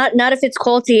 like, but not if it's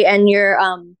culty and you're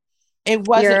it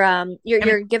wasn't.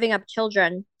 You're giving up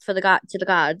children to the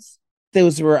gods.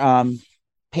 Those were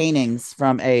paintings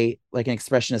from an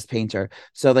expressionist painter.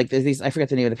 So like there's these, I forget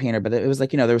the name of the painter, but it was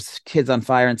like there was kids on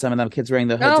fire and some of them kids wearing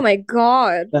the hood. Oh my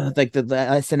god! The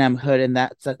S&M hood, and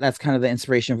that's kind of the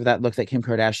inspiration for that look that Kim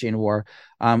Kardashian wore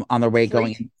on their way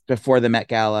going before the Met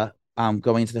Gala.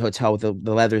 Going into the hotel with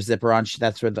the leather zipper on.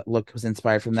 That's where the look was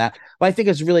inspired from that. But I think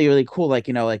it's really, really cool. Like,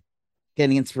 like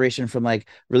getting inspiration from like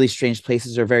really strange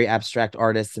places or very abstract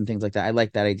artists and things like that. I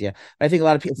like that idea. But I think a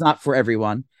lot of people, it's not for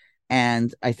everyone.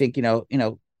 And I think,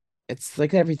 it's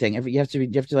like everything. You have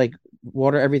to like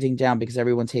water everything down because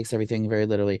everyone takes everything very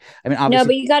literally. I mean, obviously, no,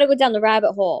 but you got to go down the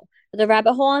rabbit hole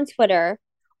on Twitter,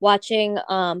 watching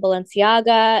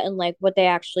Balenciaga and like what they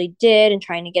actually did and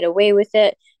trying to get away with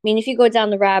it. I mean, if you go down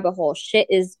the rabbit hole, shit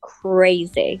is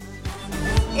crazy.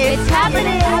 It's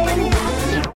happening.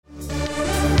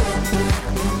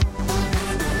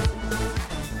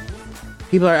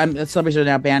 People celebrities are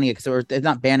now banning it because they're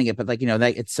not banning it, but like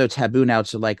it's so taboo now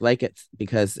to like it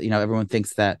because everyone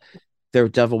thinks that they're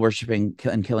devil worshipping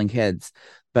and killing kids,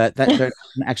 but that they're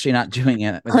actually not doing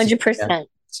it. 100%.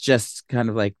 It's just kind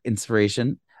of like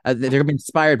inspiration. They're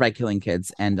inspired by killing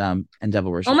kids and devil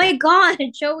worship. Oh my god,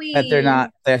 Joey! But they're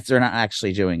not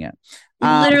actually doing it.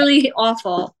 Literally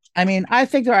awful. I mean, I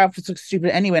think their outfits look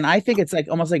stupid anyway, and I think it's like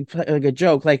almost like a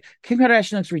joke. Like Kim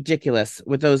Kardashian looks ridiculous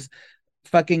with those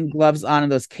fucking gloves on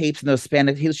and those capes and those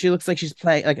spandex. She looks like she's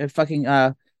playing like a fucking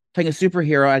playing a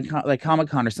superhero at like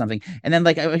Comic-Con or something. And then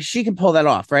like she can pull that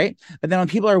off, right? But then when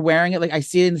people are wearing it, like I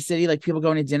see it in the city, like people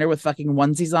going to dinner with fucking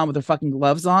onesies on with their fucking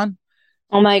gloves on.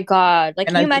 Oh my god! Like,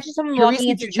 can you imagine someone walking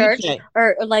into church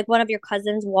or like one of your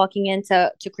cousins walking into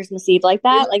Christmas Eve like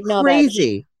that? Like, no,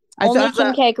 crazy. Only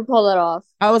Kim K could pull it off.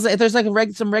 I was like, there's like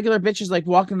some regular bitches like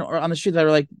walking on the street that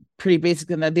are like pretty basic,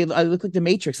 and I look like the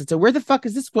Matrix. And so, where the fuck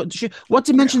is this? What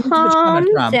dimension is this bitch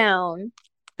coming from? Down.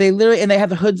 They literally, and they have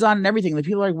the hoods on and everything. The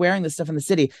people are wearing this stuff in the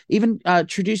city. Even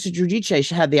Traduce Judice,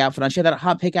 she had the outfit on. She had that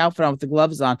hot pink outfit on with the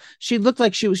gloves on. She looked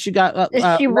like she got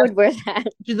She would wear that.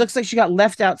 she looks like she got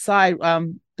left outside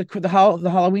the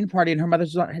Halloween party, and her mother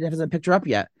hasn't picked her up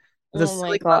yet. With Oh those my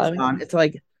silly gloves God. on. It's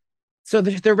like so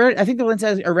they're very. I think the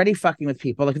Lindsay's are already fucking with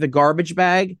people, like the garbage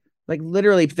bag. Like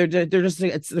literally, they're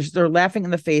just they're laughing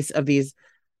in the face of these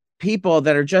people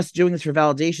that are just doing this for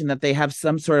validation that they have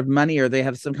some sort of money or they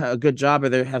have some kind of a good job or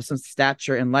they have some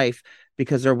stature in life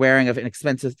because they're wearing an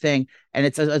expensive thing. And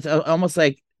it's almost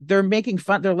like they're making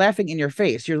fun. They're laughing in your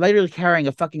face. You're literally carrying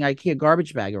a fucking IKEA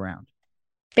garbage bag around.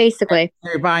 Basically.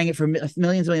 You're buying it for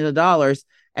millions of dollars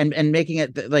and making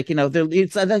it like, you know,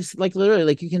 it's that's like literally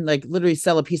like you can like literally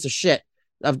sell a piece of shit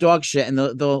of dog shit and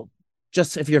they'll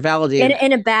just if you're validated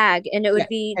In a bag, and it would yeah,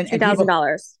 be and people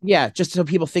 $2,000. yeah, just so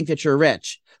people think that you're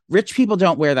rich. Rich people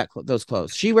don't wear those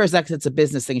clothes. She wears that because it's a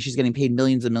business thing. And she's getting paid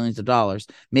millions and millions of dollars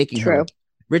making her. True.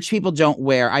 Rich people don't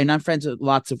wear. I'm friends with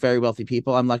lots of very wealthy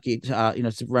people. I'm lucky to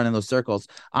to run in those circles.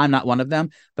 I'm not one of them,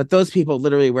 but those people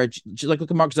literally wear like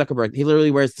look at Mark Zuckerberg. He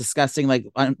literally wears disgusting like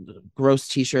gross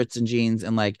t-shirts and jeans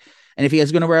and like. And if he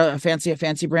is going to wear a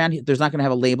fancy brand, there's not going to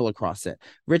have a label across it.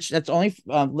 Rich. That's only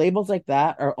labels like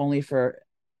that are only for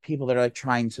people that are like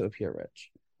trying to appear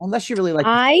rich. Unless you really like.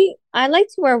 I like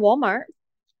to wear Walmart.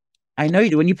 I know you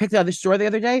do. When you picked out the store the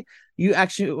other day, you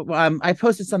actually I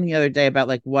posted something the other day about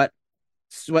like what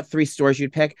 3 stores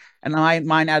you'd pick, and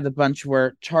mine out of the bunch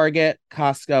were Target,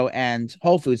 Costco, and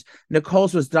Whole Foods.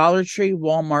 Nicole's was Dollar Tree,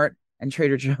 Walmart, and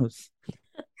Trader Joe's.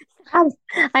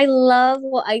 I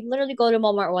literally go to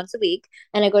Walmart once a week,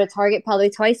 and I go to Target probably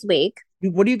twice a week.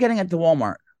 What are you getting at the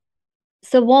Walmart?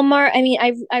 So Walmart, I mean,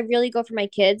 I really go for my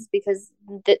kids because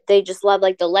they just love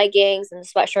like the leggings and the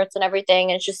sweatshirts and everything,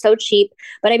 and it's just so cheap.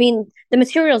 But I mean, the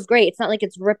material is great. It's not like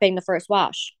it's ripping the first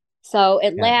wash. So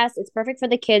it Yeah. lasts. It's perfect for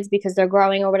the kids because they're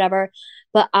growing or whatever.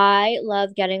 But I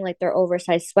love getting like their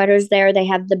oversized sweaters there. They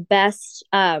have the best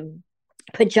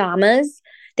pajamas.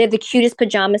 They have the cutest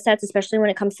pajama sets, especially when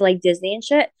it comes to like Disney and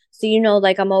shit. So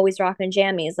like I'm always rocking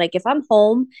jammies. Like if I'm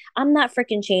home, I'm not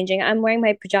freaking changing. I'm wearing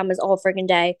my pajamas all freaking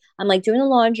day. I'm like doing the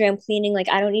laundry, I'm cleaning, like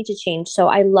I don't need to change. So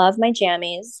I love my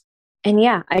jammies. And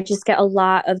yeah, I just get a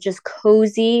lot of just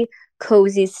cozy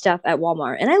stuff at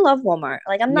Walmart. And I love Walmart.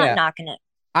 Like I'm not Yeah. knocking it.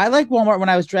 I like Walmart when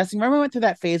I was dressing. Remember, I went through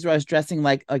that phase where I was dressing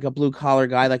like a blue collar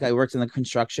guy, like I worked in the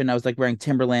construction. I was like wearing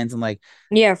Timberlands and like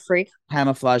Yeah, freak.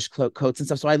 camouflage coats and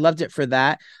stuff. So I loved it for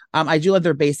that. I do love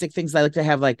their basic things. I like to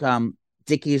have like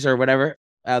Dickies or whatever,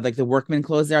 like the workman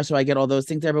clothes there. So I get all those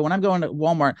things there. But when I'm going to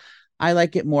Walmart, I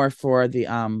like it more for The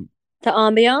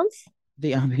ambiance.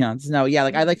 the ambiance. No, yeah,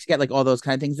 like I like to get like all those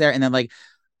kind of things there, and then like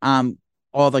um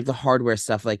all like the hardware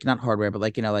stuff, like not hardware, but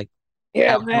like like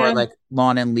Yeah, outdoor man. like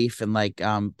lawn and leaf and like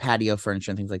patio furniture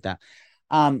and things like that.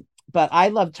 But I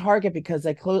love Target because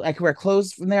I can wear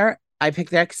clothes from there. I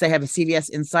picked that because they have a CVS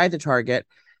inside the Target,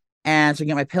 and so I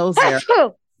get my pills there. That's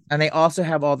true. And they also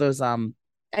have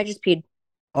I just peed.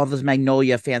 all those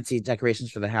magnolia fancy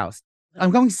decorations for the house.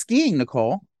 I'm going skiing,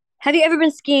 Nicole. Have you ever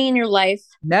been skiing in your life?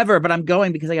 Never, but I'm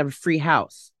going because I have a free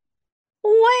house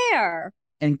Where?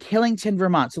 in Killington,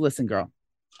 Vermont. So listen, girl,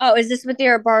 Oh, is this with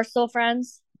your Barstool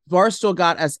friends? Barstool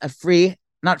got us a free,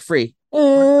 not free,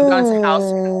 got us a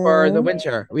house for the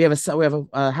winter. We have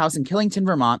a house in Killington,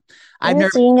 Vermont. I've never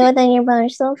skiing with your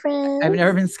Barstool friends. I've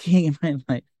never been skiing in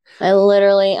my life.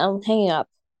 I'm hanging up.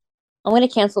 I'm gonna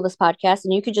cancel this podcast,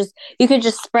 and you could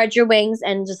just spread your wings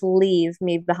and just leave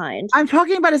me behind. I'm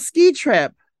talking about a ski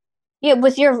trip. Yeah,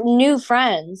 with your new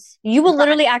friends, you will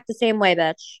literally act the same way,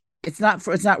 bitch. It's not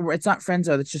friends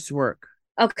though. It's just work.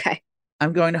 Okay,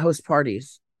 I'm going to host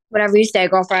parties. whatever you say,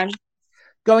 girlfriend.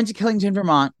 Going to Killington,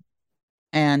 Vermont,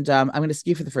 and I'm going to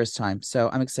ski for the first time. So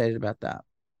I'm excited about that.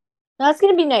 That's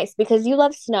gonna be nice because you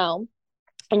love snow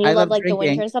and you I love love like the winter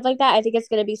drinking. and stuff like that. I think it's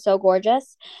gonna be so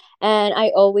gorgeous, and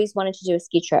I always wanted to do a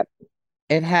ski trip.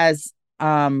 It has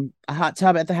a hot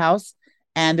tub at the house,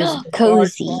 and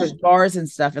Cozy. there's bars and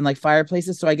stuff and like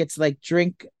fireplaces, so I get to like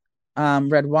drink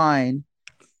red wine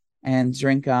and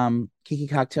drink kiki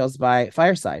cocktails by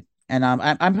fireside. And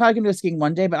I'm probably gonna go skiing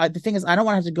one day, but the thing is, I don't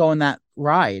want to have to go on that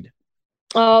ride.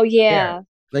 Oh Yeah. yeah.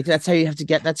 Like that's how you have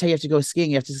to go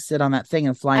skiing. You have to sit on that thing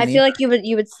and fly. I feel like you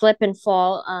would slip and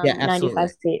fall Yeah,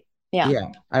 95 feet. Yeah. Yeah,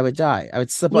 I would die. I would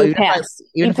slip. You pass.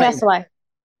 You pass away.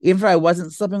 Even if I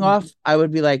wasn't slipping off, I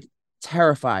would be like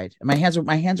terrified. My hands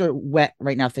are wet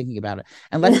right now thinking about it.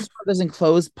 Unless it's one of those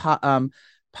enclosed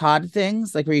pod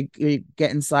things, like where you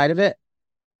get inside of it.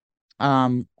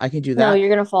 I can do that. No, you're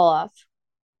gonna fall off.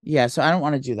 Yeah, so I don't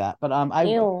want to do that. But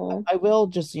Ew. I will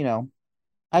just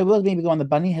I will maybe go on the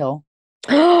bunny hill.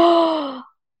 I'm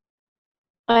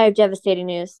I have devastating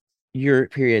news. Your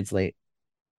period's late.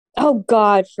 Oh,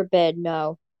 God forbid,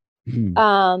 no. Hmm.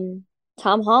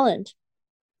 Tom Holland,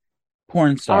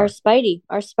 Porn our star. Spidey,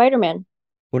 our Spider-Man.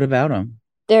 What about him?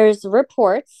 There's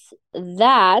reports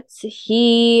that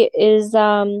he is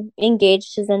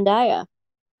engaged to Zendaya.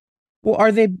 Well,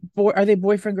 are they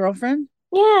boyfriend girlfriend?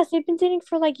 Yes, they've been dating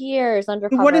for like years What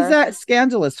is undercover. that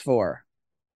scandalous for?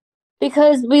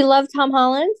 Because we love Tom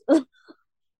Holland.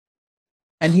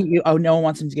 And no one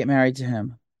wants him to get married to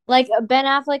him. Like Ben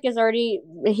Affleck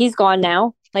he's gone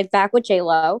now, like back with J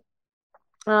Lo.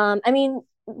 I mean,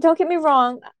 don't get me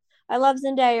wrong, I love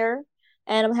Zendaya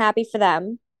and I'm happy for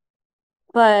them,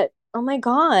 but oh my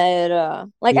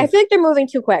God, like Yeah. I feel like they're moving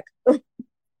too quick.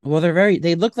 Well,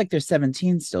 they look like they're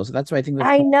 17 still, so that's why I think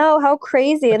I know, how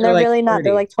crazy, but and they're they're like really not.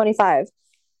 They're 30. like 25.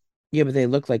 Yeah, but they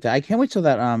look like that. I can't wait till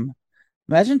that.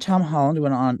 Imagine Tom Holland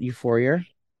went on Euphoria.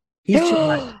 He's too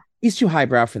high. He's too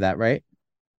highbrow for that, right?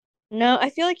 No, I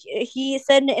feel like he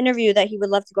said in an interview that he would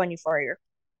love to go on Euphoria.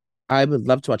 I would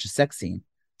love to watch a sex scene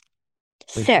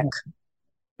Sick.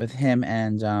 with him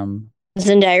and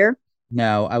Zendaya.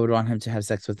 no, I would want him to have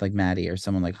sex with like Maddie or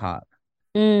someone like hot.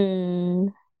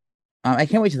 Mm. I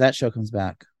can't wait till that show comes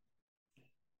back.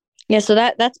 Yeah, so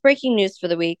that's breaking news for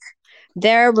the week.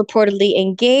 They're reportedly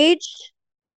engaged.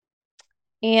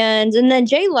 And then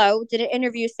J Lo did an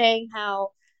interview saying how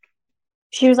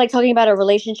she was like talking about her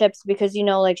relationships because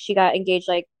like she got engaged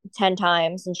like 10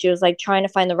 times and she was like trying to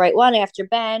find the right one after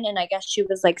Ben, and I guess she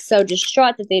was like so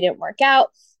distraught that they didn't work out,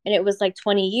 and it was like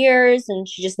 20 years and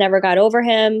she just never got over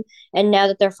him, and now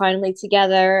that they're finally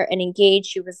together and engaged,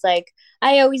 she was like,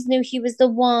 I always knew he was the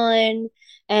one,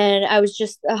 and I was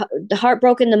just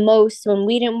heartbroken the most when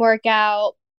we didn't work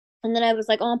out. And then I was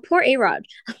like, oh, poor A-Rod.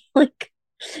 Like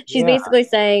she's basically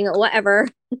saying whatever.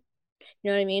 You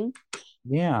know what I mean?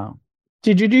 Yeah.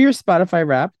 Did you do your Spotify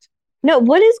Wrapped? No,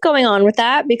 what is going on with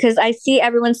that? Because I see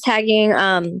everyone's tagging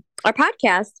our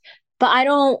podcast, but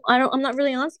I'm not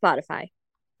really on Spotify.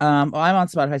 I'm on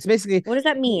Spotify. So basically, what does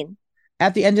that mean?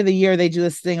 At the end of the year, they do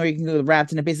this thing where you can go to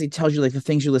Wrapped, and it basically tells you like the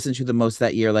things you listen to the most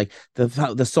that year, like the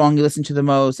song you listen to the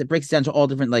most. It breaks down to all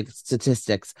different like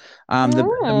statistics. The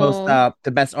most the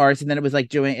best artists, and then it was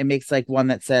like it makes like one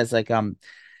that says like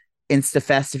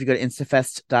Instafest. If you go to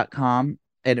instafest.com,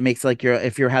 and it makes like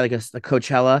if you're having like a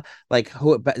Coachella, like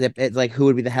it's like who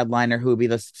would be the headliner, who would be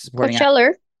the supporting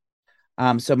Coachella.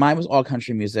 So mine was all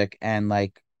country music and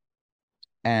like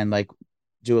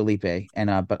Dua Lipa and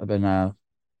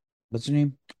what's her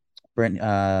name?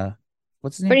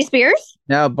 What's his name? Britney Spears?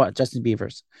 No, but Justin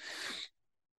Bieber's.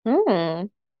 Hmm.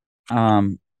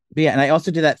 But yeah, and I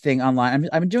also did that thing online.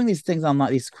 I've been doing these things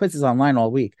online, these quizzes online all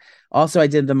week. Also, I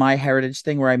did the My Heritage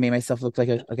thing where I made myself look like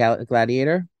a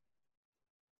gladiator.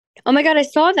 Oh my God, I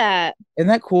saw that. Isn't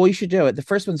that cool? You should do it. The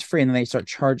first one's free, and then they start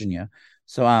charging you.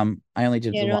 So I only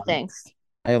did the one. Thanks.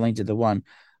 I only did the one.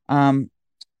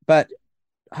 But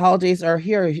holidays are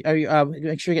here.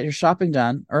 Make sure you get your shopping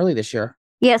done early this year.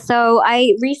 Yeah, so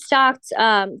I restocked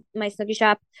my Snooki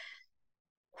shop.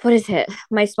 What is it?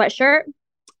 My sweatshirt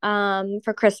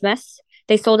for Christmas.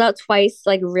 They sold out twice,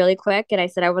 like really quick, and I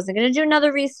said I wasn't gonna do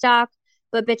another restock,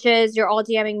 but bitches, you're all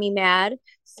DMing me mad.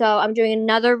 So I'm doing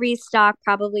another restock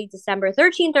probably December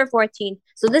 13th or 14th.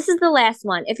 So this is the last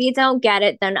one. If you don't get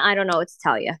it, then I don't know what to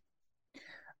tell you.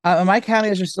 My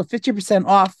cameos are still 50%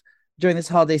 off during this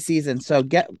holiday season. So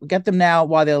get them now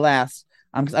while they last.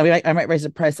 I might raise the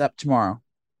price up tomorrow.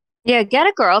 Yeah, get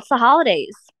it, girl. It's the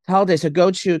holidays. So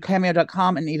go to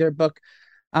cameo.com and either book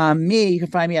me. You can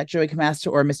find me at Joey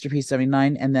Camasta or Mr.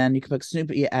 P79, and then you can book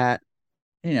Snoopy at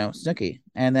Snooki,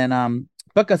 and then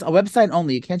book us a website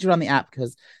only. You can't do it on the app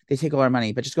because they take all our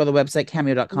money, but just go to the website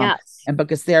cameo.com and book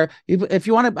us there. If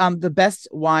you want the best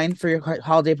wine for your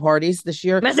holiday parties this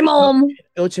year, Messy Mom.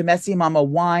 Go to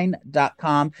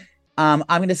messymamawine.com. I'm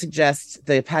going to suggest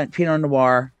the Pinot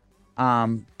Noir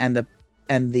and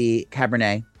the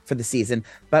Cabernet for the season,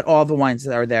 but all the wines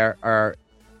that are there are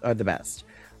the best.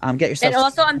 Get yourself. And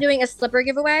also, I'm doing a slipper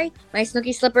giveaway. My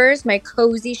Snooki slippers, my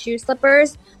cozy shoe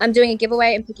slippers. I'm doing a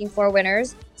giveaway and picking 4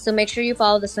 winners. So make sure you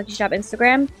follow the Snooki Shop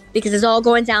Instagram because it's all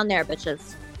going down there,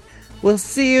 bitches. We'll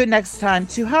see you next time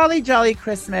to Holly Jolly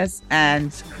Christmas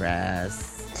and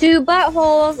Cress. To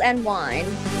buttholes and wine.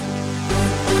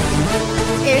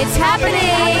 It's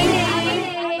happening.